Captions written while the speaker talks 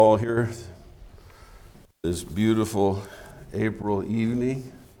all here this beautiful April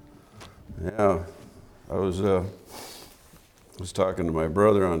evening. Yeah, I was talking to my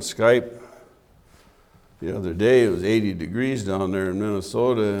brother on Skype the other day. It was 80 degrees down there in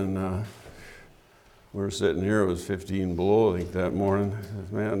Minnesota, and we were sitting here. It was 15 below, I think, that morning. I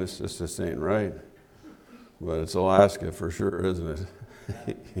said, man, this ain't right. But it's Alaska for sure, isn't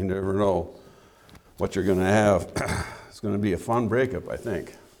it? You never know what you're going to have. It's going to be a fun breakup, I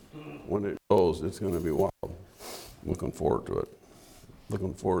think. When it goes, it's going to be wild. Looking forward to it.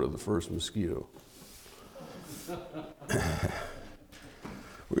 Looking forward to the first mosquito. We're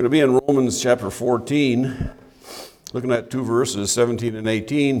going to be in Romans chapter 14, looking at two verses, 17 and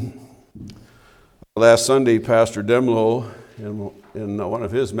 18. Last Sunday, Pastor Demlow, in one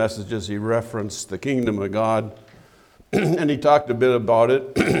of his messages, he referenced the kingdom of God, and he talked a bit about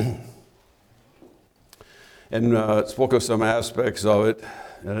it, and spoke of some aspects of it.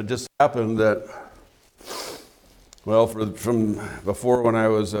 And it just happened that, well, from before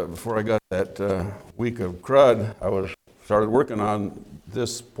I got that week of crud, I started working on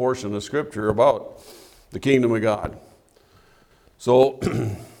this portion of Scripture about the kingdom of God. So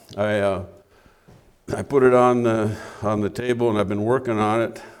I put it on the table, and I've been working on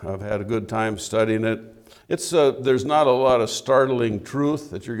it. I've had a good time studying it. There's not a lot of startling truth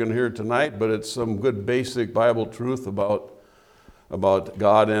that you're going to hear tonight, but it's some good basic Bible truth about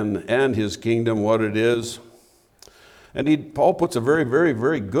God and His kingdom, what it is. And Paul puts a very, very,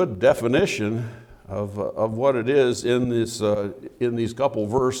 very good definition of what it is in these couple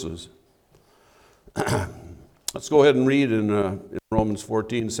verses. Let's go ahead and read in Romans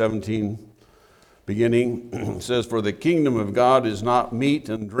 14:17, beginning. It says, "For the kingdom of God is not meat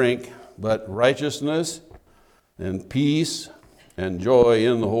and drink, but righteousness and peace and joy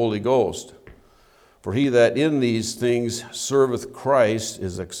in the Holy Ghost. For he that in these things serveth Christ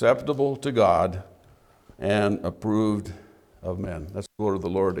is acceptable to God and approved of men." Let's go to the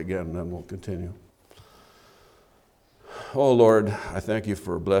Lord again, and then we'll continue. Oh, Lord, I thank you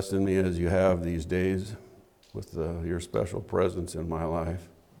for blessing me as you have these days with your special presence in my life.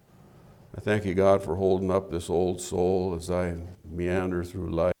 I thank you, God, for holding up this old soul as I meander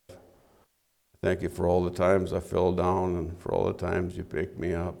through life. Thank you for all the times I fell down and for all the times you picked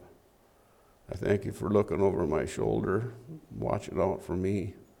me up. I thank you for looking over my shoulder, watching out for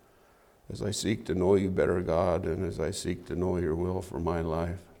me as I seek to know you better, God, and as I seek to know your will for my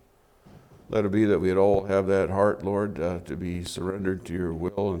life. Let it be that we'd all have that heart, Lord, to be surrendered to your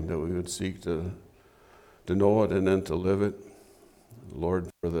will, and that we would seek to know it and then to live it. Lord,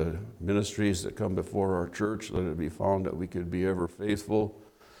 for the ministries that come before our church, let it be found that we could be ever faithful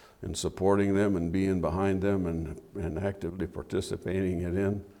in supporting them and being behind them and actively participating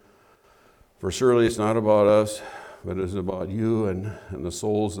in. For surely it's not about us, but it's about you and the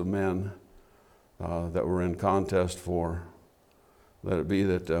souls of men that we're in contest for. Let it be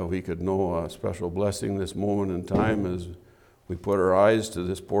that we could know a special blessing this moment in time as we put our eyes to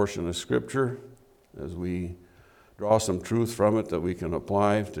this portion of Scripture, as we draw some truth from it that we can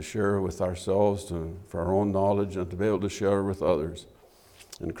apply to share with ourselves for our own knowledge and to be able to share with others.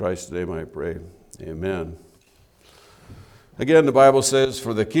 In Christ's name I pray. Amen. Again, the Bible says,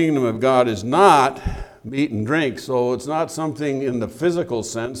 for the kingdom of God is not meat and drink. So it's not something in the physical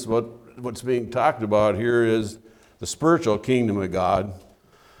sense. What's being talked about here is the spiritual kingdom of God.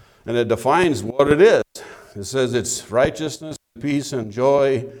 And it defines what it is. It says it's righteousness, peace, and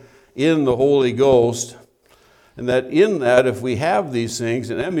joy in the Holy Ghost. And that in that, if we have these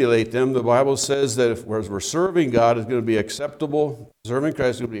things and emulate them, the Bible says that as we're serving God, it's going to be acceptable. Serving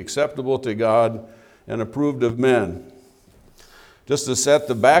Christ is going to be acceptable to God and approved of men. Just to set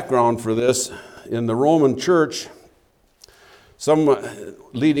the background for this, in the Roman church,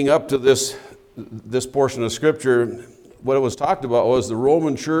 leading up to this portion of Scripture, what it was talked about was the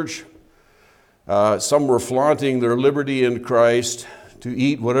Roman church, some were flaunting their liberty in Christ to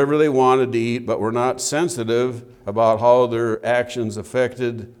eat whatever they wanted to eat, but were not sensitive about how their actions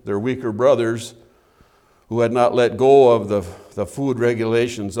affected their weaker brothers who had not let go of the food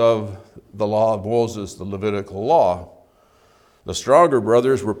regulations of the law of Moses, the Levitical law. The stronger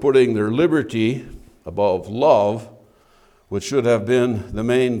brothers were putting their liberty above love, which should have been the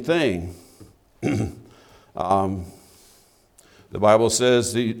main thing. The Bible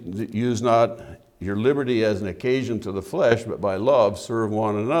says, use not your liberty as an occasion to the flesh, but by love serve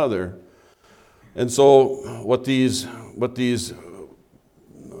one another. And so what these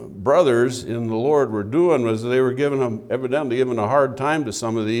brothers in the Lord were doing was they were evidently giving a hard time to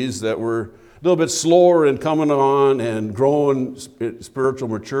some of these that were a little bit slower in coming on and growing spiritual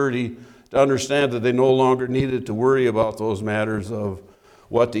maturity, to understand that they no longer needed to worry about those matters of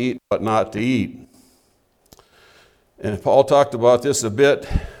what to eat, what not to eat. And Paul talked about this a bit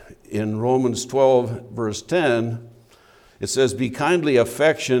in Romans 12, verse 10. It says, "Be kindly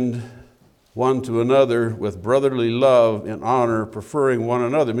affectioned one to another with brotherly love and honor, preferring one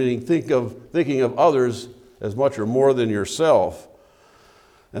another," meaning thinking of others as much or more than yourself.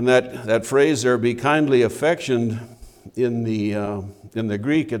 And that phrase there, "be kindly affectioned," in the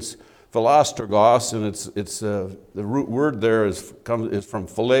Greek, it's philostrogos, and it's the root word there is from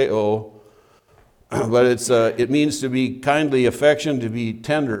phileo, but it means to be kindly affectioned, to be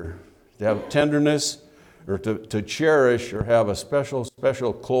tender, to have tenderness, or to cherish, or have a special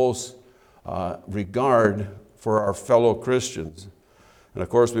close regard for our fellow Christians. And of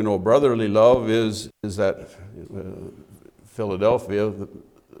course, we know brotherly love is that Philadelphia,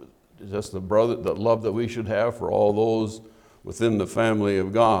 just the love that we should have for all those within the family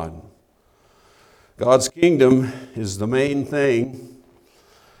of God. God's kingdom is the main thing,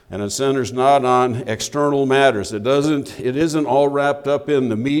 and it centers not on external matters. It isn't all wrapped up in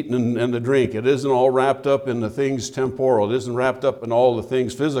the meat and the drink. It isn't all wrapped up in the things temporal. It isn't wrapped up in all the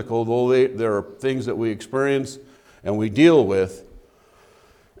things physical, though there are things that we experience and we deal with.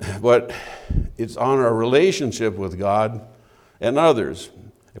 But it's on our relationship with God and others.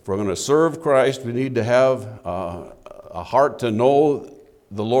 If we're going to serve Christ, we need to have a heart to know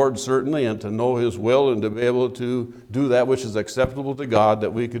the Lord, certainly, and to know His will, and to be able to do that which is acceptable to God,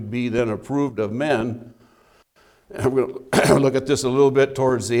 that we could be then approved of men. And we're going to look at this a little bit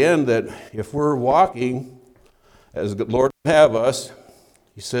towards the end, that if we're walking as the Lord would have us,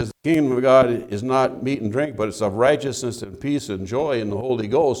 He says the kingdom of God is not meat and drink, but it's of righteousness and peace and joy in the Holy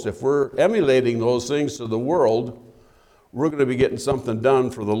Ghost. If we're emulating those things to the world, we're going to be getting something done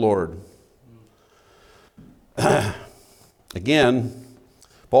for the Lord. Again,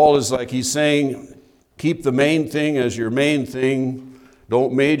 Paul is like he's saying, keep the main thing as your main thing.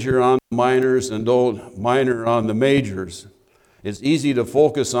 Don't major on the minors, and don't minor on the majors. It's easy to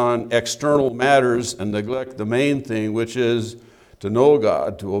focus on external matters and neglect the main thing, which is to know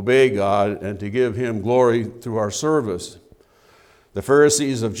God, to obey God, and to give Him glory through our service. The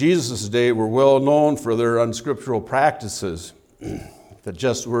Pharisees of Jesus' day were well known for their unscriptural practices that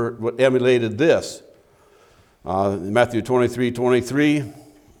just emulated this. In Matthew 23:23,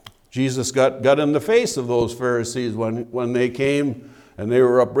 Jesus got in the face of those Pharisees when they came and they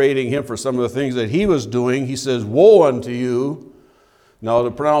were upbraiding Him for some of the things that He was doing. He says, "Woe unto you." Now,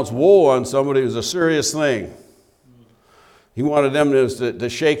 to pronounce woe on somebody was a serious thing. He wanted them to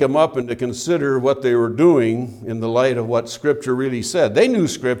shake them up and to consider what they were doing in the light of what Scripture really said. They knew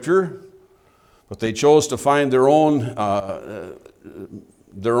Scripture, but they chose to find their own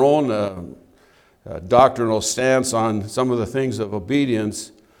doctrinal stance on some of the things of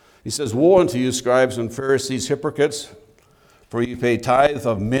obedience. He says, "Woe unto you, scribes and Pharisees, hypocrites, for you pay tithe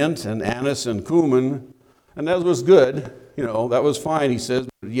of mint and anise and cumin," and that was good. That was fine. He says,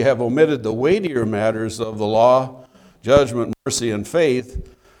 "But you have omitted the weightier matters of the law, judgment, mercy, and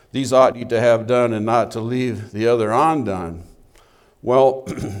faith. These ought you to have done, and not to leave the other undone." Well,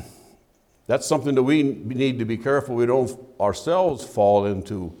 that's something that we need to be careful we don't ourselves fall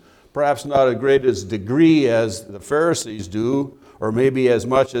into. Perhaps not a greatest degree as the Pharisees do, or maybe as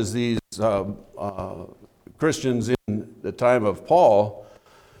much as these Christians in the time of Paul,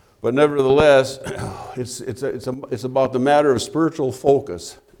 but nevertheless, it's about the matter of spiritual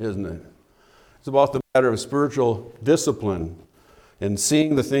focus, isn't it? It's about the matter of spiritual discipline and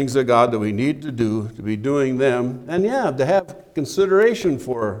seeing the things of God that we need to do, to be doing them, and to have consideration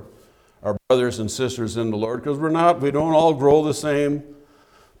for our brothers and sisters in the Lord, because we don't all grow the same.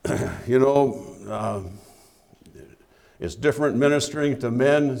 It's different ministering to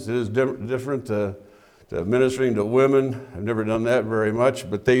men. It is different to ministering to women. I've never done that very much,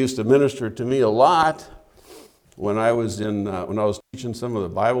 but they used to minister to me a lot when I was teaching some of the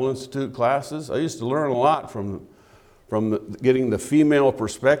Bible Institute classes. I used to learn a lot from getting the female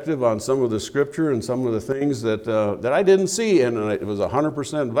perspective on some of the Scripture and some of the things that I didn't see, and it was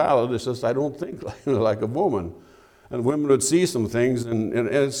 100% valid. It's just I don't think like a woman. And women would see some things, and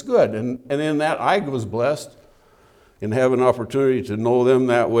it's good. And in that, I was blessed in having an opportunity to know them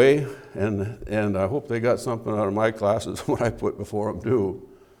that way. And I hope they got something out of my classes, what I put before them too.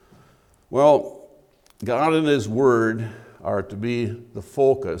 Well, God and His Word are to be the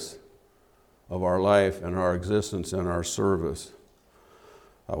focus of our life and our existence and our service.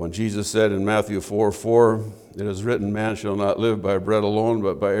 When Jesus said in Matthew 4:4, "It is written, man shall not live by bread alone,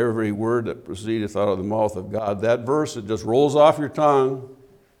 but by every word that proceedeth out of the mouth of God." That verse, it just rolls off your tongue,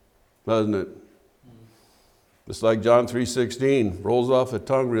 doesn't it? Just like John 3:16, rolls off the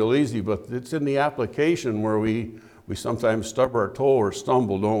tongue real easy, but it's in the application where we we sometimes stub our toe or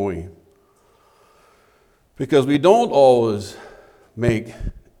stumble, don't we? Because we don't always live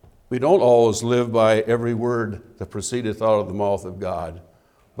by every word that proceedeth out of the mouth of God.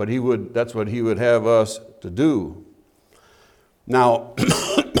 But that's what he would have us to do. Now,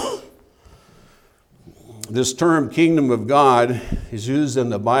 this term kingdom of God is used in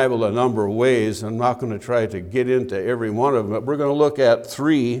the Bible a number of ways. I'm not going to try to get into every one of them, but we're going to look at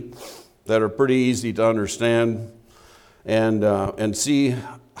three that are pretty easy to understand and see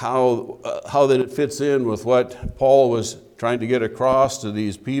how that it fits in with what Paul was trying to get across to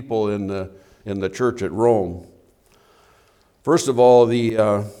these people in the church at Rome. First of all,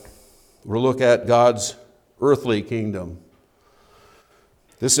 we'll look at God's earthly kingdom.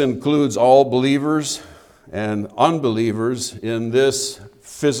 This includes all believers and unbelievers in this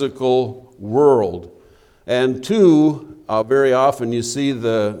physical world. And two, very often you see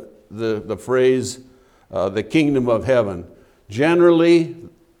the phrase, the kingdom of heaven. Generally,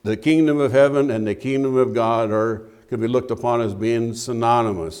 the kingdom of heaven and the kingdom of God can be looked upon as being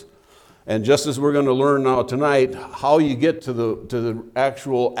synonymous. And just as we're going to learn now tonight, how you get to the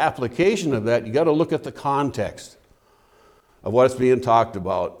actual application of that, you got to look at the context of what's being talked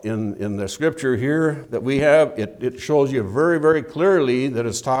about. In the scripture here that we have, it shows you very, very clearly that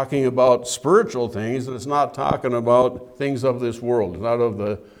it's talking about spiritual things, and it's not talking about things of this world. It's not of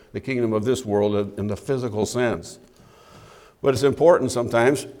the kingdom of this world in the physical sense. But it's important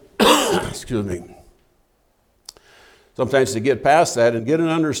sometimes, excuse me, sometimes to get past that and get an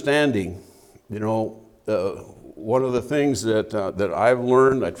understanding. You know, one of the things that I've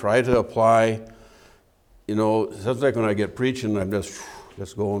learned, I try to apply. You know, it's just like when I get preaching, I'm just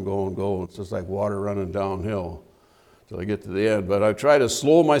going. It's just like water running downhill till I get to the end. But I try to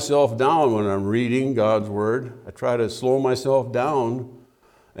slow myself down when I'm reading God's Word. I try to slow myself down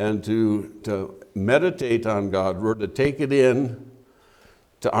and to meditate on God's Word, to take it in,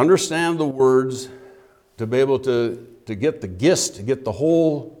 to understand the words, to be able to get the gist, to get the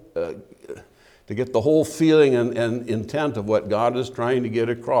whole feeling and intent of what God is trying to get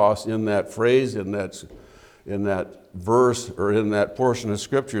across in that phrase, in that verse, or in that portion of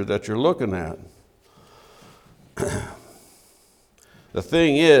Scripture that you're looking at. The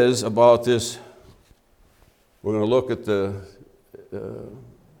thing is about this, we're going to look at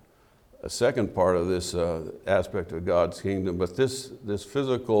a second part of this aspect of God's kingdom, but this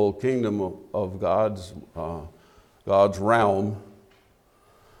physical kingdom of God's realm,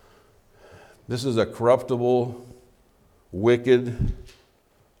 this is a corruptible, wicked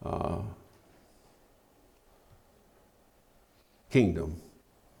kingdom,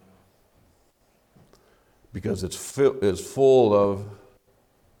 because it's full of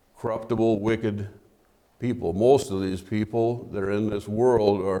corruptible, wicked people. Most of these people that are in this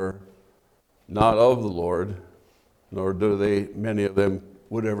world are not of the Lord, nor do many of them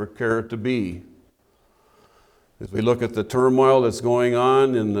would ever care to be. As we look at the turmoil that's going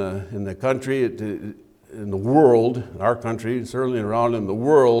on in the country, in the world, in our country, certainly around in the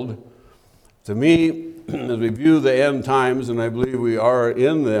world, to me, as we view the end times, and I believe we are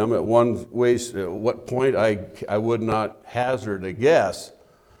in them at what point I would not hazard a guess.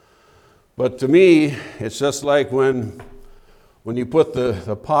 But to me, it's just like when you put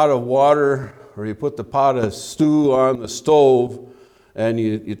the pot of water, or you put the pot of stew on the stove, and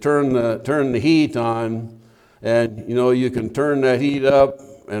you turn the heat on, and you know you can turn that heat up,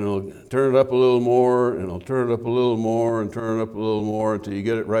 and it'll turn it up a little more, and it'll turn it up a little more, and turn it up a little more until you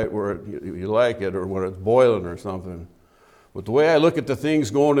get it right where you like it, or when it's boiling or something. But the way I look at the things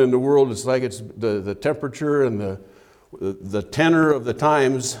going in the world, it's like it's the temperature and the tenor of the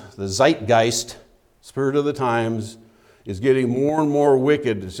times, the zeitgeist, spirit of the times, is getting more and more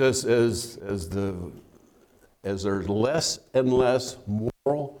wicked. It's just as there's less and less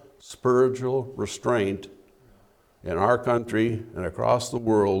moral, spiritual restraint in our country and across the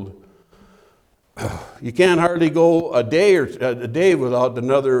world. You can't hardly go a day without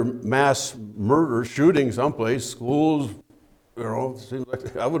another mass murder shooting someplace. Schools, you know, it seems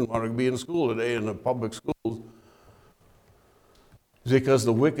like I wouldn't want to be in school today in the public schools. Because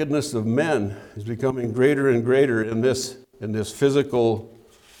the wickedness of men is becoming greater and greater in this physical,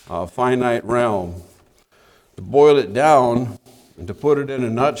 finite realm. To boil it down and to put it in a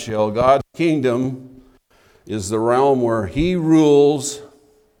nutshell, God's kingdom is the realm where He rules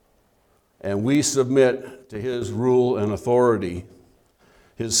and we submit to His rule and authority.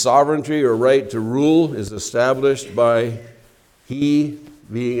 His sovereignty or right to rule is established by He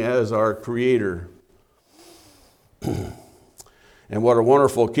being as our Creator. And what a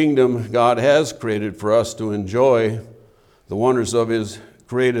wonderful kingdom God has created for us to enjoy the wonders of His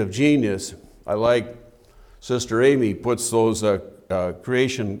creative genius. I like Sister Amy puts those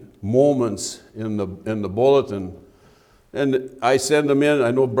creation moments in the bulletin. And I send them in.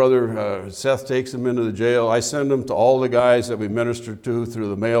 I know Brother Seth takes them into the jail. I send them to all the guys that we minister to through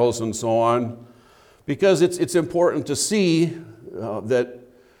the mails and so on, because it's important to see that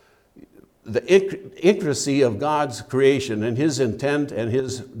the intricacy of God's creation and His intent and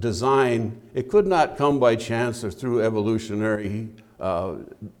His design, it could not come by chance or through evolutionary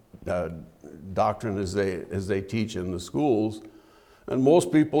doctrine as they teach in the schools. And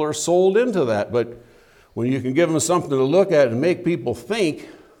most people are sold into that. But when you can give them something to look at and make people think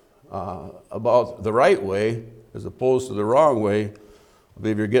about the right way as opposed to the wrong way, I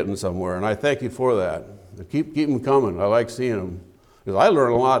believe you're getting somewhere. And I thank you for that. Keep them coming. I like seeing them, because I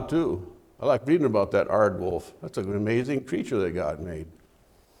learn a lot too. I like reading about that aardwolf. That's an amazing creature that God made.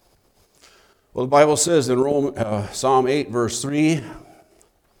 Well, the Bible says in Psalm 8, verse 3, the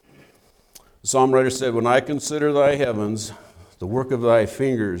psalm writer said, "When I consider thy heavens, the work of thy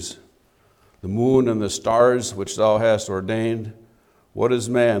fingers, the moon and the stars which thou hast ordained, what is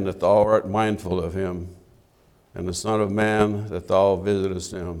man that thou art mindful of him, and the son of man that thou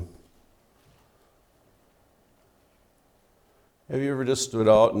visitest him?" Have you ever just stood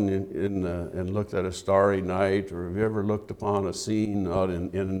out and looked at a starry night, or have you ever looked upon a scene out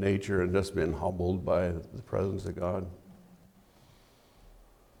in nature and just been humbled by the presence of God?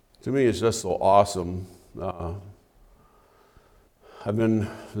 To me, it's just so awesome. I've been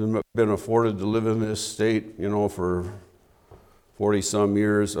afforded to live in this state, for 40-some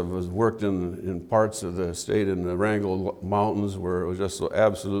years. I've worked in parts of the state in the Wrangell Mountains where it was just so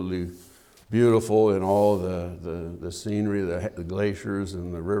absolutely beautiful in all the scenery, the glaciers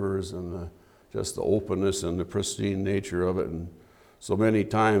and the rivers and just the openness and the pristine nature of it. And so many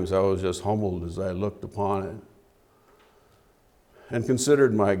times I was just humbled as I looked upon it and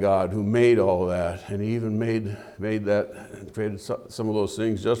considered my God who made all that. And He even made that and created some of those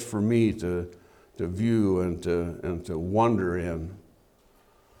things just for me to view and to wonder in.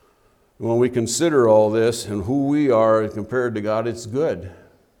 When we consider all this and who we are compared to God, it's good,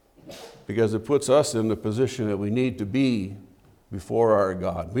 because it puts us in the position that we need to be before our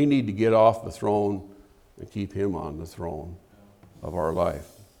God. We need to get off the throne and keep Him on the throne of our life.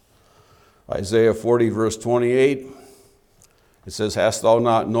 Isaiah 40, verse 28, it says, "Hast thou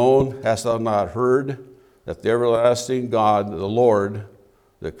not known, hast thou not heard, that the everlasting God, the Lord,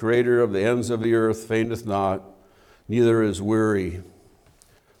 the creator of the ends of the earth, fainteth not, neither is weary.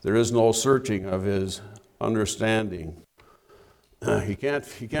 There is no searching of His understanding." You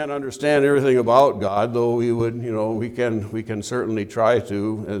can't understand everything about God, though we can certainly try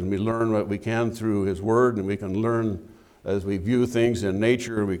to, as we learn what we can through His Word, and we can learn as we view things in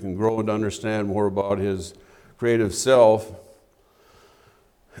nature, and we can grow and understand more about His creative self.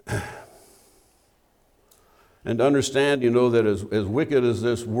 And understand, that as wicked as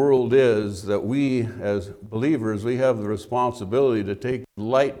this world is, that we as believers, we have the responsibility to take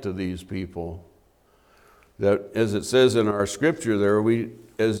light to these people. That, as it says in our scripture there,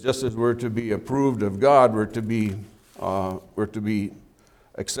 just as we're to be approved of God, we're to be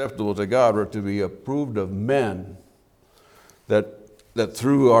acceptable to God, we're to be approved of men. That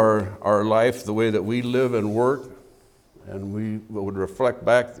through our life, the way that we live and work, and we would reflect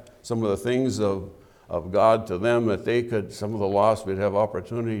back some of the things of God to them, that some of the lost, we'd have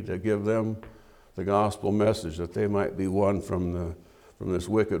opportunity to give them the gospel message, that they might be won from this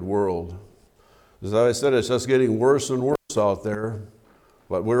wicked world. As I said, it's just getting worse and worse out there,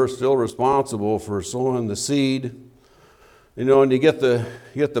 but we're still responsible for sowing the seed. And you get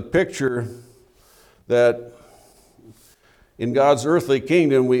the picture that in God's earthly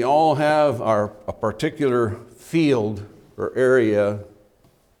kingdom, we all have a particular field or area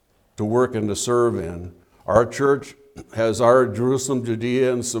to work and to serve in. Our church has our Jerusalem,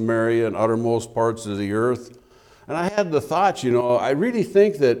 Judea, and Samaria, and uttermost parts of the earth. And I had the thought, I really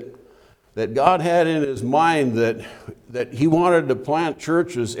think that God had in His mind that He wanted to plant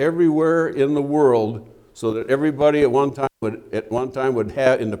churches everywhere in the world, so that everybody at one time would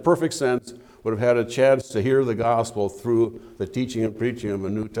have, in the perfect sense, would have had a chance to hear the gospel through the teaching and preaching of a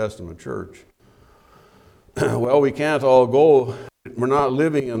New Testament church. Well, we can't all go. We're not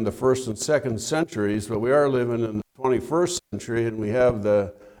living in the first and second centuries, but we are living in the 21st century, and we have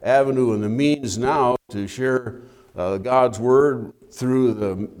the avenue and the means now to share God's Word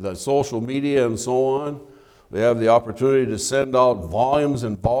through the social media and so on. We have the opportunity to send out volumes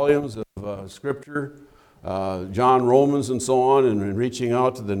and volumes of Scripture, John, Romans, and so on, and reaching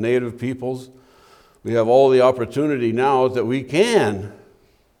out to the native peoples. We have all the opportunity now that we can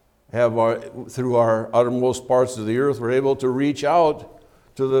have through our uttermost parts of the earth, we're able to reach out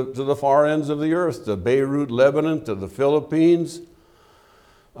to the far ends of the earth, to Beirut, Lebanon, to the Philippines,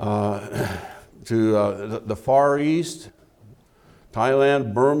 to the Far East,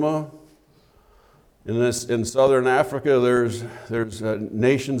 Thailand, Burma. In southern Africa, there's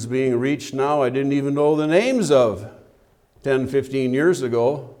nations being reached now I didn't even know the names of 10, 15 years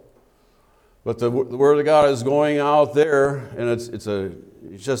ago. But the Word of God is going out there, and it's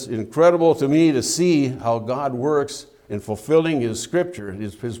just incredible to me to see how God works in fulfilling His Scripture,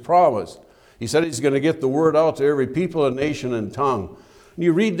 His promise. He said He's going to get the Word out to every people and nation and tongue. And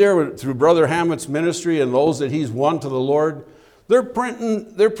you read there through Brother Hammett's ministry and those that he's won to the Lord, they're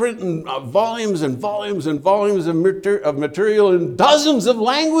printing volumes and volumes and volumes of material in dozens of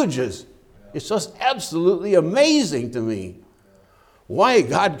languages. It's just absolutely amazing to me why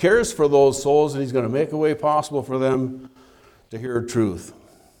God cares for those souls, and He's going to make a way possible for them to hear truth.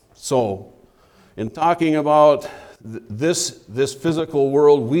 So, in talking about this physical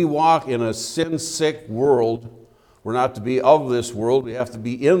world, we walk in a sin-sick world. We're not to be of this world. We have to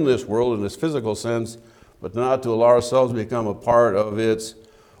be in this world in this physical sense, but not to allow ourselves to become a part of its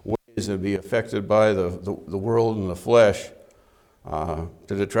ways and be affected by the world and the flesh to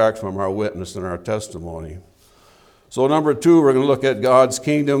detract from our witness and our testimony. So number 2, we're going to look at God's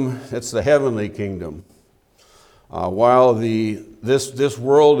kingdom. It's the heavenly kingdom. While this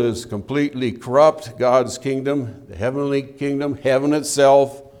world is completely corrupt, God's kingdom, the heavenly kingdom, heaven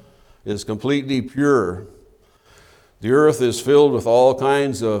itself, is completely pure. The earth is filled with all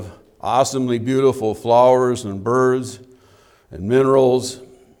kinds of awesomely beautiful flowers and birds and minerals,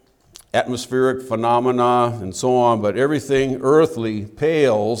 atmospheric phenomena, and so on, but everything earthly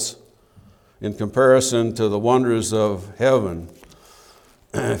pales in comparison to the wonders of heaven.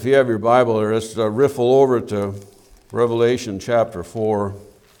 If you have your Bible there, let's riffle over to Revelation chapter 4.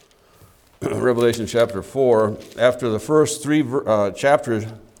 Revelation chapter 4. After the first 3 chapters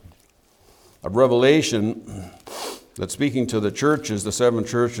of Revelation, that's speaking to the churches, the 7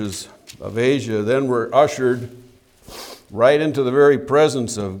 churches of Asia, then we're ushered right into the very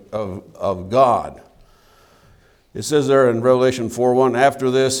presence of God. It says there in Revelation 4:1,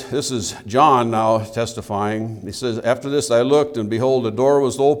 after this is John now testifying. He says, after this I looked, and behold, a door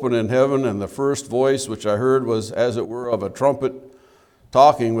was open in heaven, and the first voice which I heard was as it were of a trumpet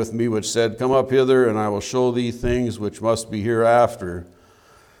talking with me, which said, come up hither, and I will show thee things which must be hereafter.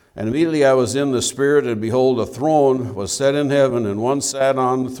 And immediately I was in the Spirit, and behold, a throne was set in heaven, and one sat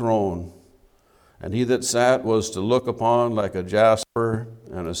on the throne. And he that sat was to look upon like a jasper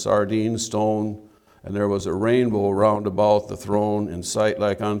and a sardine stone, and there was a rainbow round about the throne, in sight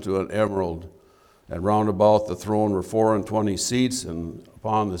like unto an emerald. And round about the throne were 24 seats, and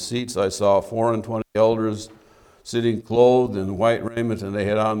upon the seats I saw 24 elders sitting clothed in white raiment, and they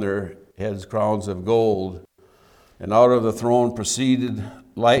had on their heads crowns of gold. And out of the throne proceeded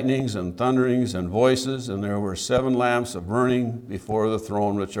lightnings and thunderings and voices, and there were 7 lamps of burning before the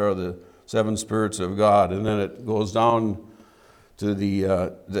throne, which are the 7 spirits of God. And then it goes down to the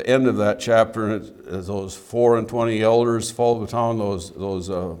end of that chapter, and those 24 elders fall upon those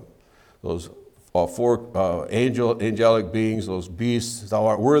 4 angelic beings, those beasts. Thou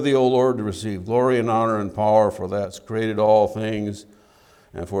art worthy, O Lord, to receive glory and honor and power, for that's created all things,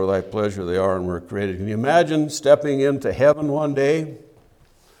 and for thy pleasure they are and were created. Can you imagine stepping into heaven one day,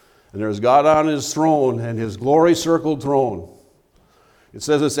 and there's God on his throne, and his glory-circled throne. It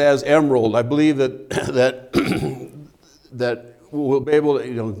says it's as emerald. I believe that we'll be able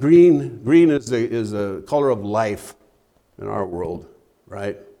to, green is the color of life in our world,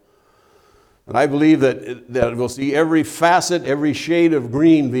 right? And I believe that we'll see every facet, every shade of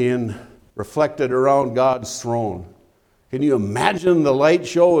green being reflected around God's throne. Can you imagine the light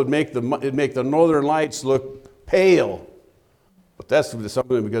show? It'd make the northern lights look pale. But that's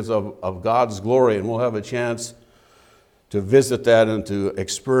something because of God's glory, and we'll have a chance to visit that and to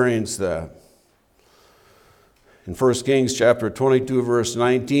experience that. In 1 Kings chapter 22, verse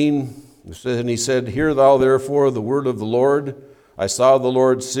 19, it says, and he said, hear thou therefore the word of the Lord. I saw the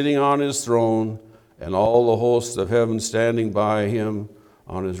Lord sitting on his throne, and all the hosts of heaven standing by him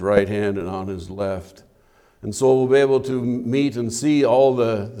on his right hand and on his left. And so we'll be able to meet and see all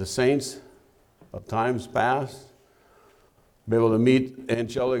the saints of times past, be able to meet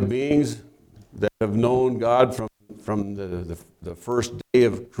angelic beings that have known God from the first day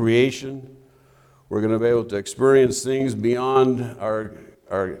of creation. We're going to be able to experience things beyond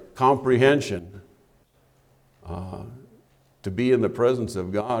our comprehension. To be in the presence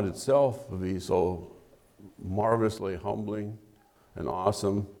of God itself will be so marvelously humbling and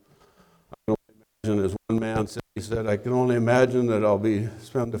awesome. I can only imagine, as one man said, he said, I can only imagine that I'll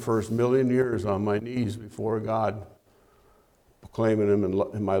spend the first 1,000,000 years on my knees before God, proclaiming Him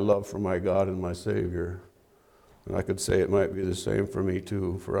in my love for my God and my Savior. And I could say it might be the same for me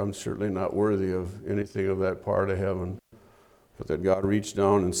too, for I'm certainly not worthy of anything of that part of heaven. But that God reached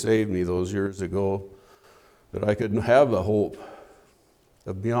down and saved me those years ago, that I could have the hope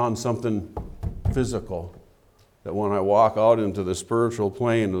of beyond something physical, that when I walk out into the spiritual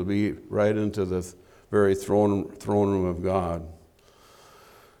plane, it'll be right into the very throne room of God.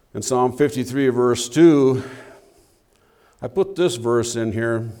 In Psalm 53, verse 2, I put this verse in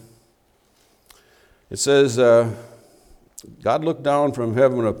here. It says, God looked down from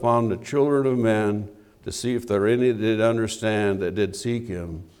heaven upon the children of men to see if there any did understand that did seek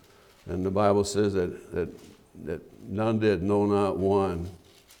Him. And the Bible says that none did, no, not one.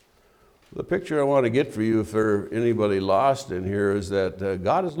 The picture I want to get for you, if there anybody lost in here, is that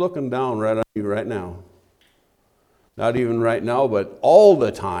God is looking down right on you right now. Not even right now, but all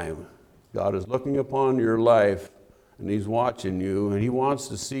the time. God is looking upon your life, and He's watching you, and He wants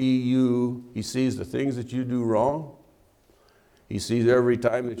to see you. He sees the things that you do wrong. He sees every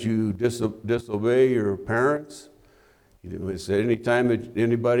time that you disobey your parents. He said any time that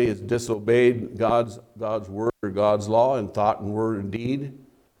anybody has disobeyed God's word or God's law in thought and word and deed,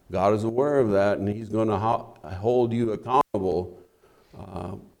 God is aware of that, and He's going to hold you accountable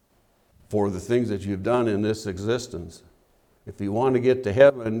for the things that you've done in this existence. If you want to get to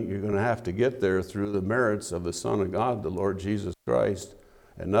heaven, you're going to have to get there through the merits of the Son of God, the Lord Jesus Christ,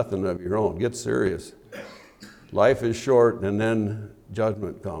 and nothing of your own. Get serious. Life is short, and then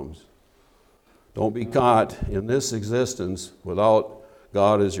judgment comes. Don't be caught in this existence without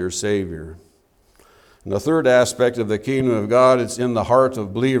God as your Savior. And the third aspect of the kingdom of God, it's in the heart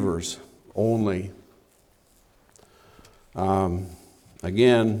of believers only.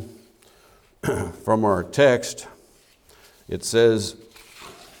 Again, from our text, it says,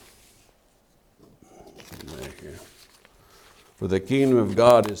 for the kingdom of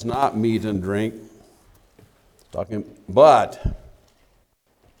God is not meat and drink, but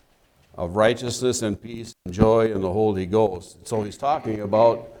of righteousness and peace and joy in the Holy Ghost. So he's talking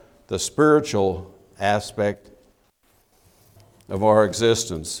about the spiritual aspect of our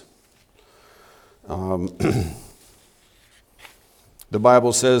existence. The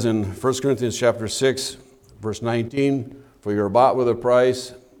Bible says in 1 Corinthians chapter 6, verse 19, for you are bought with a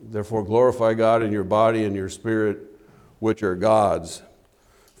price, therefore glorify God in your body and your spirit, which are God's.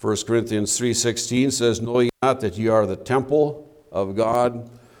 1 Corinthians 3:16 says, know ye not that ye are the temple of God,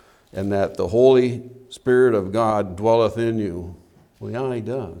 and that the Holy Spirit of God dwelleth in you? Well, yeah, He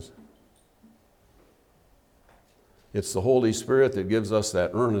does. It's the Holy Spirit that gives us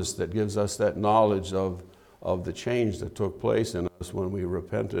that earnest, that gives us that knowledge of the change that took place in us when we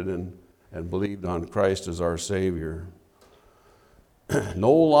repented and believed on Christ as our Savior.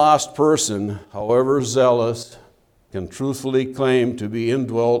 No lost person, however zealous, can truthfully claim to be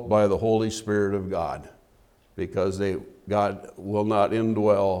indwelt by the Holy Spirit of God, because God will not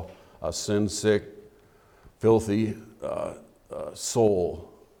indwell a sin-sick, filthy soul,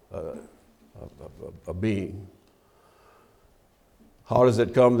 a being. How does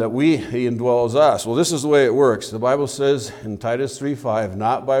it come that He indwells us? Well, this is the way it works. The Bible says in Titus 3:5,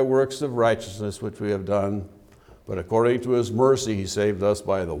 not by works of righteousness which we have done, but according to His mercy He saved us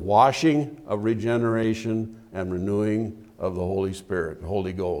by the washing of regeneration and renewing of the Holy Spirit, the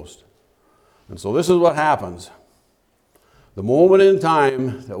Holy Ghost. And so this is what happens. The moment in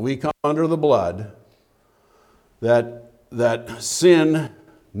time that we come under the blood, that sin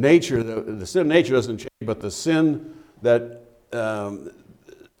nature, the sin nature doesn't change, but the sin that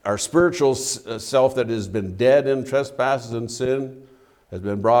our spiritual self that has been dead in trespasses and sin has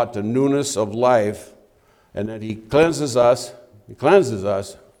been brought to newness of life, and that He cleanses us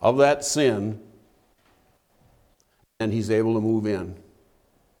of that sin, and He's able to move in.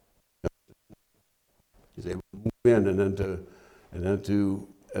 He's able to move in and then to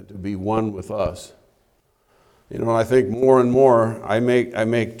be one with us. You know, I think more and more I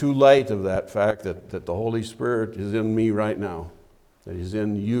make too light of that fact that the Holy Spirit is in me right now, that He's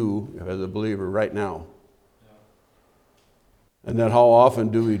in you as a believer right now. And that how often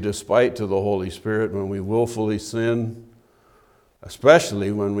do we despite to the Holy Spirit when we willfully sin,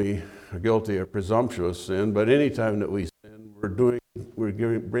 especially when we are guilty of presumptuous sin, but any time that we sin,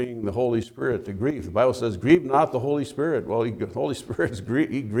 bringing the Holy Spirit to grief. The Bible says, grieve not the Holy Spirit. Well, the Holy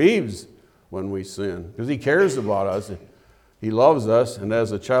Spirit He grieves when we sin, because He cares about us. He loves us, and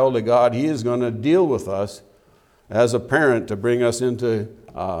as a child of God, He is going to deal with us as a parent to bring us into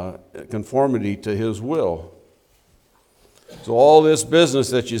conformity to His will. So all this business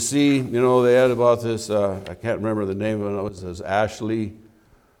that you see, you know, they had about this, I can't remember the name of it, it was Ashley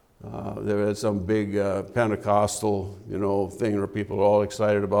There was some big Pentecostal, thing where people are all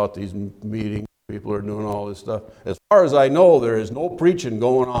excited about these meetings. People are doing all this stuff. As far as I know, there is no preaching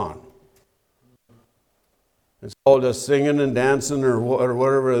going on. It's all just singing and dancing or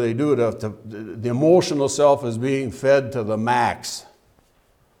whatever they do. The emotional self is being fed to the max.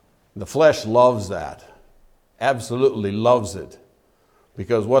 The flesh loves that. Absolutely loves it.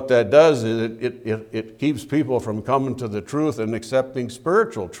 Because what that does is it keeps people from coming to the truth and accepting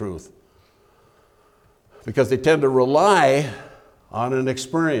spiritual truth. Because they tend to rely on an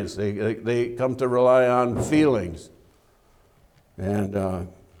experience. They come to rely on feelings. And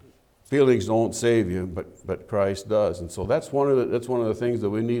feelings don't save you, but Christ does. And so that's one of the things that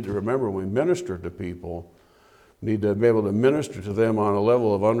we need to remember when we minister to people. We need to be able to minister to them on a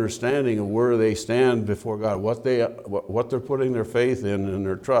level of understanding of where they stand before God, what they're putting their faith in and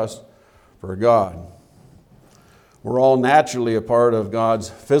their trust for God. We're all naturally a part of God's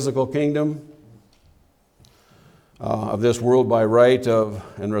physical kingdom, of this world by right of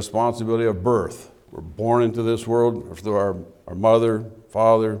and responsibility of birth. We're born into this world through our mother,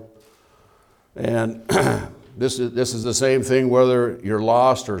 father, and this is the same thing whether you're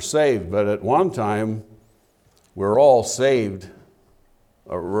lost or saved. But at one time, we're all saved,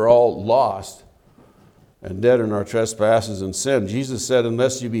 or we're all lost and dead in our trespasses and sin. Jesus said,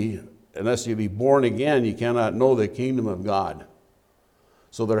 unless you be born again, you cannot know the kingdom of God.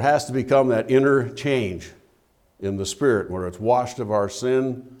 So there has to become that inner change in the spirit where it's washed of our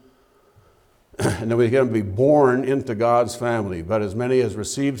sin, and then we can be born into God's family. But as many as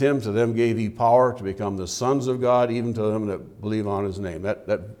received him, to them gave he power to become the sons of God, even to them that believe on his name.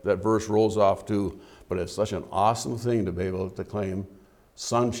 That verse rolls off too. But it's such an awesome thing to be able to claim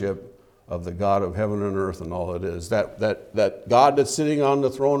sonship of the God of heaven and earth and all it is. That God that's sitting on the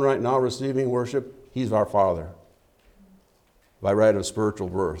throne right now receiving worship, he's our Father by right of spiritual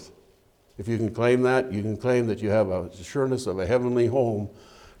birth. If you can claim that, you can claim that you have a sureness of a heavenly home,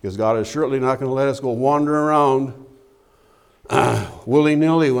 because God is surely not going to let us go wandering around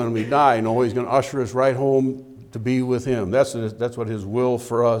willy-nilly when we die. No, he's going to usher us right home to be with him. That's what his will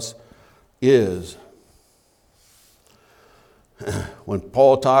for us is. When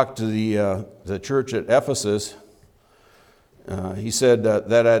Paul talked to the church at Ephesus, he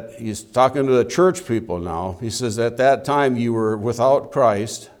said he's talking to the church people now. He says, at that time you were without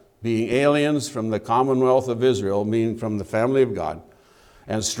Christ, being aliens from the commonwealth of Israel, meaning from the family of God,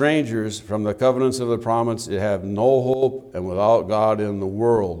 and strangers from the covenants of the promise, you have no hope and without God in the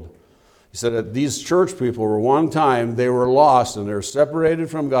world. He said that these church people were one time, they were lost and they were separated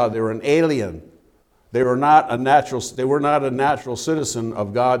from God. They were an alien. They were not a natural citizen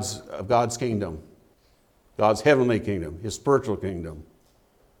of God's kingdom, God's heavenly kingdom, his spiritual kingdom.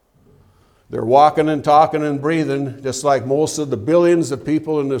 They're walking and talking and breathing just like most of the billions of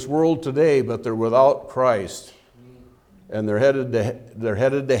people in this world today, but they're without Christ. And they're headed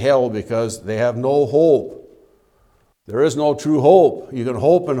to hell because they have no hope. There is no true hope. You can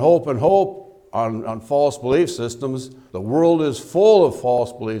hope and hope and hope on false belief systems. The world is full of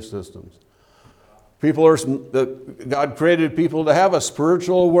false belief systems. God created people to have a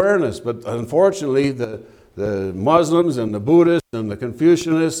spiritual awareness, but unfortunately the Muslims and the Buddhists and the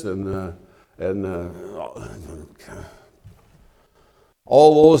Confucianists and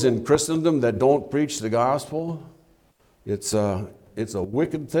all those in Christendom that don't preach the gospel, it's a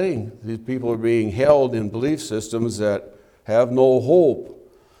wicked thing. These people are being held in belief systems that have no hope.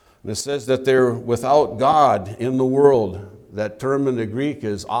 And it says that they're without God in the world. That term in the Greek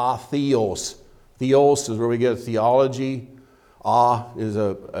is atheos. Theos is where we get theology. Is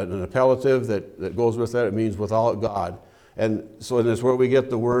an appellative that goes with that. It means without God. And so that's where we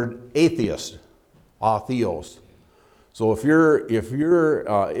get the word atheist, atheos. So if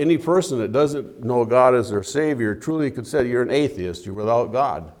you're any person that doesn't know God as their Savior, truly could say you're an atheist. You're without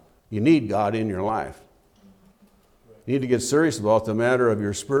God. You need God in your life. You need to get serious about the matter of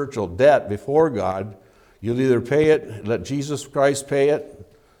your spiritual debt before God. You'll either pay it, let Jesus Christ pay it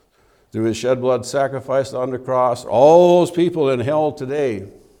through his shed blood sacrifice on the cross. All those people in hell today,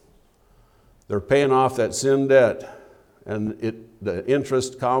 they're paying off that sin debt. And the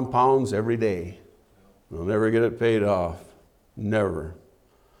interest compounds every day. They'll never get it paid off. Never.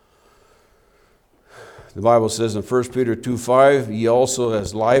 The Bible says in 1 Peter 2:5, ye also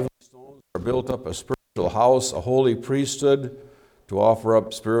as lively stones are built up a spiritual house, a holy priesthood, to offer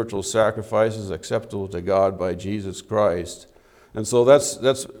up spiritual sacrifices acceptable to God by Jesus Christ. And so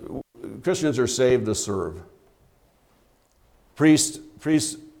that's Christians are saved to serve. Priests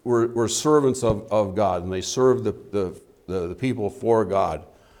were servants of God, and they served the people for God.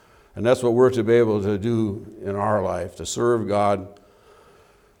 And that's what we're to be able to do in our life, to serve God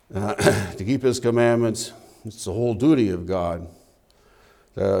to keep his commandments. It's the whole duty of God.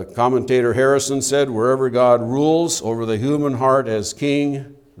 The commentator Harrison said, wherever God rules over the human heart as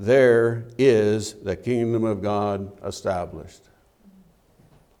king, there is the kingdom of God established.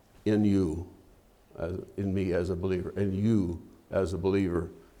 In you, in me as a believer, in you as a believer,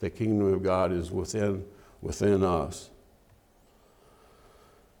 the kingdom of God is within us.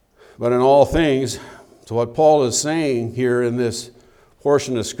 But in all things, so what Paul is saying here in this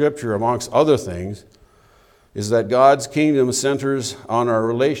portion of Scripture, amongst other things, is that God's kingdom centers on our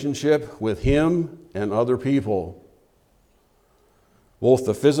relationship with Him and other people. Both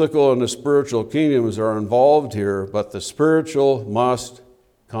the physical and the spiritual kingdoms are involved here, but the spiritual must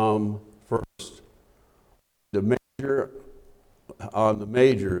come first. The major on the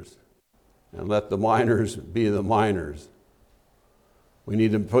majors, and let the minors be the minors. We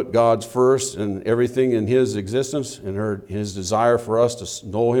need to put God's first and everything in His existence and His desire for us to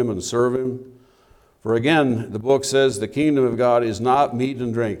know Him and serve Him. For again, the book says the kingdom of God is not meat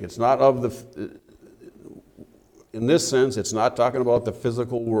and drink. It's not of the, in this sense, it's not talking about the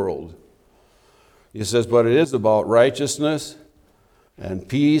physical world. He says, but it is about righteousness and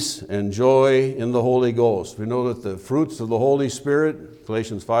peace and joy in the Holy Ghost. We know that the fruits of the Holy Spirit,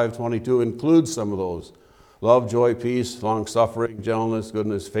 Galatians 5:22, includes some of those. Love, joy, peace, long-suffering, gentleness,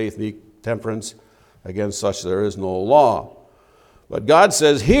 goodness, faith, temperance. Against such there is no law. But God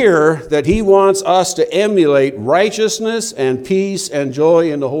says here that He wants us to emulate righteousness and peace and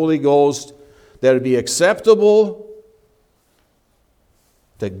joy in the Holy Ghost, that it be acceptable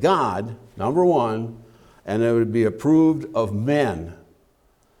to God, number one, and it would be approved of men.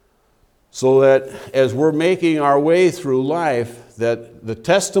 So that as we're making our way through life, that the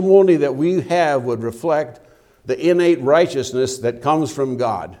testimony that we have would reflect the innate righteousness that comes from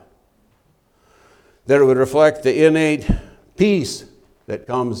God. That it would reflect the innate peace that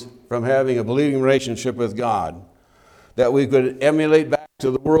comes from having a believing relationship with God. That we could emulate back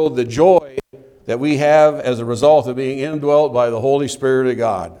to the world the joy that we have as a result of being indwelt by the Holy Spirit of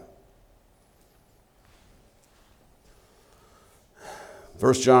God.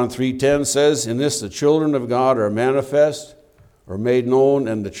 1 John 3:10 says, in this the children of God are manifest or made known,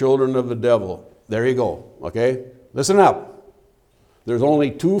 and the children of the devil. There you go, okay? Listen up. There's only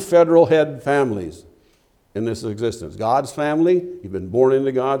two federal head families in this existence. God's family, you've been born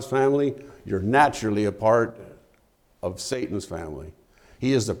into God's family, you're naturally a part of Satan's family.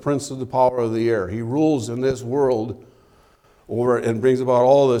 He is the prince of the power of the air. He rules in this world over and brings about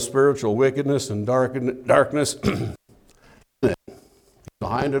all the spiritual wickedness and darkness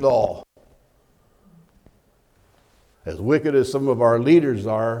behind it all. As wicked as some of our leaders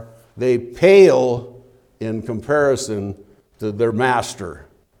are, they pale in comparison to their master,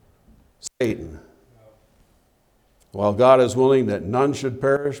 Satan. While God is willing that none should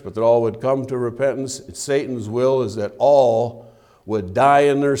perish, but that all would come to repentance, Satan's will is that all would die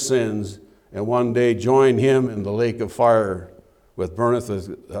in their sins and one day join him in the lake of fire with burneth as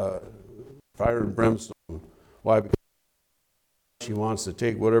fire and brimstone. Why? Because he wants to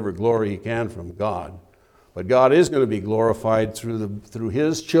take whatever glory he can from God. But God is going to be glorified through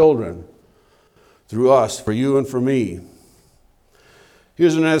His children, through us, for you and for me.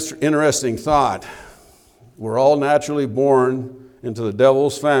 Here's an interesting thought. We're all naturally born into the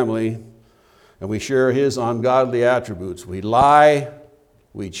devil's family, and we share his ungodly attributes. We lie,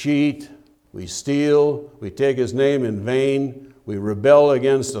 we cheat, we steal, we take his name in vain, we rebel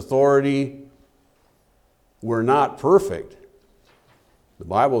against authority. We're not perfect. The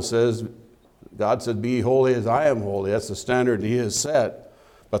Bible says, God said, be holy as I am holy. That's the standard He has set.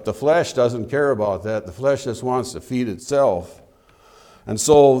 But the flesh doesn't care about that. The flesh just wants to feed itself. And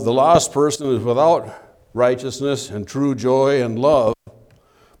so the lost person is without righteousness and true joy and love.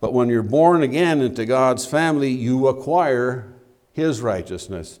 But when you're born again into God's family, you acquire His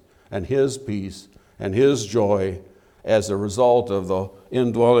righteousness and His peace and His joy as a result of the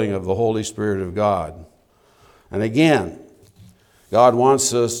indwelling of the Holy Spirit of God. And again, God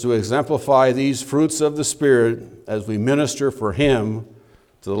wants us to exemplify these fruits of the Spirit as we minister for Him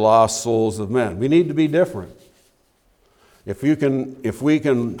to the lost souls of men. We need to be different. If we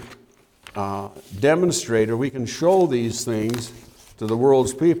can demonstrate or we can show these things to the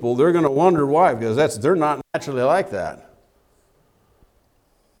world's people, they're going to wonder why, because they're not naturally like that.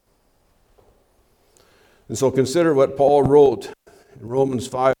 And so consider what Paul wrote in Romans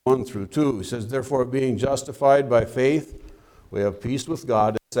 5:1-2. He says, therefore, being justified by faith, we have peace with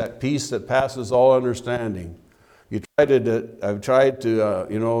God. It's that peace that passes all understanding. I've tried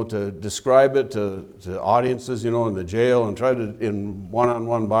to describe it to audiences, in the jail, and tried to in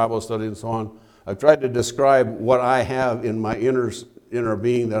one-on-one Bible study and so on. I've tried to describe what I have in my inner in our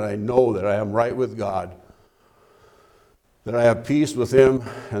being that I know that I am right with God, that I have peace with Him,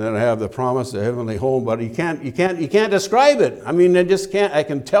 and that I have the promise of heavenly home. But you can't describe it. I mean, I just can't. I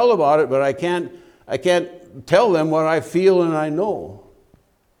can tell about it, but I can't tell them what I feel and I know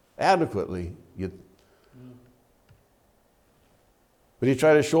adequately. But you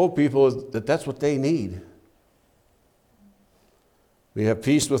try to show people that that's what they need. We have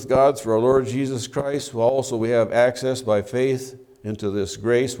peace with God through our Lord Jesus Christ. Also, we have access by faith into this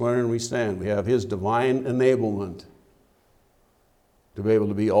grace wherein we stand. We have His divine enablement to be able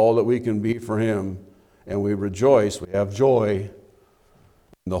to be all that we can be for Him. And we rejoice, we have joy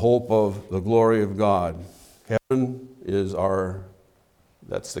in the hope of the glory of God. Heaven is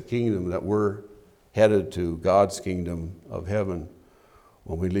that's the kingdom that we're headed to, God's kingdom of heaven,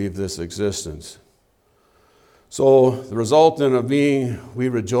 when we leave this existence. So the result then of being, we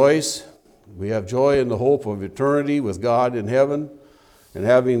rejoice, we have joy in the hope of eternity with God in heaven, and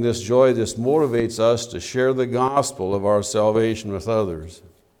having this joy, this motivates us to share the gospel of our salvation with others.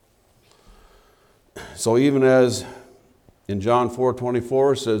 So even as in John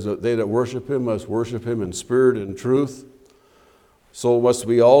 4:24 says that they that worship Him must worship Him in spirit and truth, so must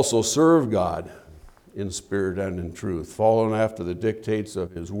we also serve God in spirit and in truth, following after the dictates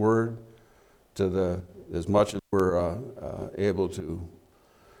of His word as much as we're able to.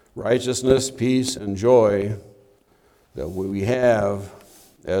 Righteousness, peace, and joy that we have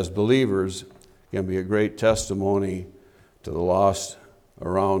as believers can be a great testimony to the lost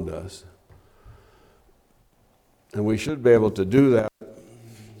around us. And we should be able to do that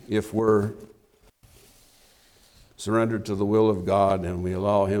if we're surrendered to the will of God and we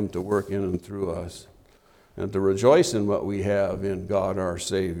allow Him to work in and through us, and to rejoice in what we have in God our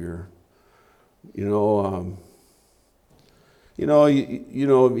Savior. Most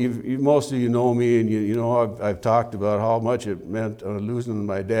of you know me, and I've talked about how much it meant losing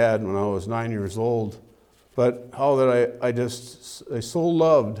my dad when I was 9 years old, but how that I so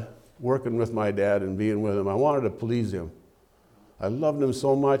loved working with my dad and being with him. I wanted to please him. I loved him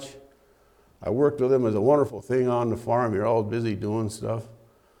so much. I worked with him as a wonderful thing on the farm. You're all busy doing stuff.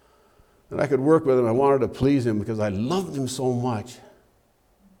 And I could work with him. I wanted to please him because I loved him so much.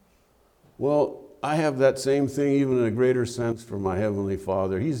 Well, I have that same thing even in a greater sense for my Heavenly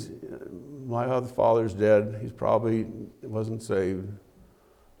Father. My other father's dead. He probably wasn't saved.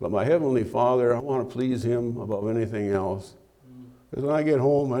 But my Heavenly Father, I want to please Him above anything else. Because when I get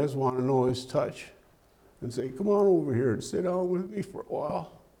home, I just want to know His touch and say, come on over here and sit down with me for a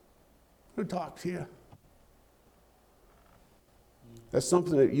while. I'm going to talk to you. That's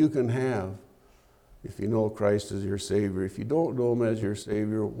something that you can have if you know Christ as your Savior. If you don't know Him as your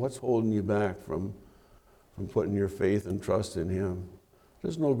Savior, what's holding you back from putting your faith and trust in Him?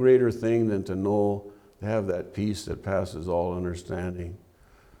 There's no greater thing than to have that peace that passes all understanding.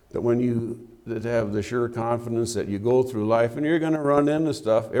 That have the sure confidence that you go through life, and you're going to run into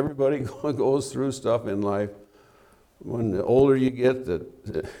stuff. Everybody goes through stuff in life. When the older you get,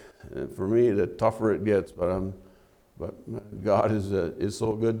 for me, the tougher it gets. But God is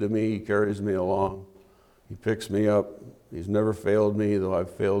so good to me. He carries me along. He picks me up. He's never failed me, though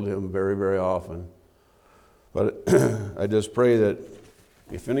I've failed Him very, very often. But I just pray that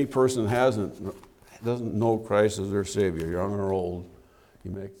if any person doesn't know Christ as their Savior, young or old, you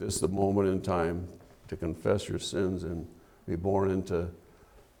make this the moment in time to confess your sins and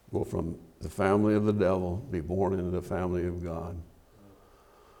go from the family of the devil, be born into the family of God.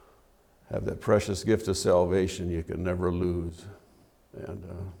 Have that precious gift of salvation you can never lose. And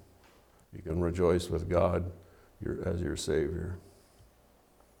you can rejoice with God as your Savior.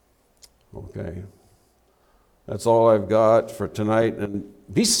 Okay. That's all I've got for tonight. And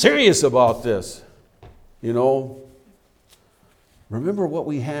be serious about this. Remember what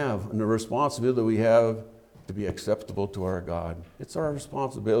we have and the responsibility we have to be acceptable to our God. It's our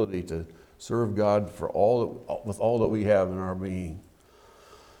responsibility to serve God with all that we have in our being.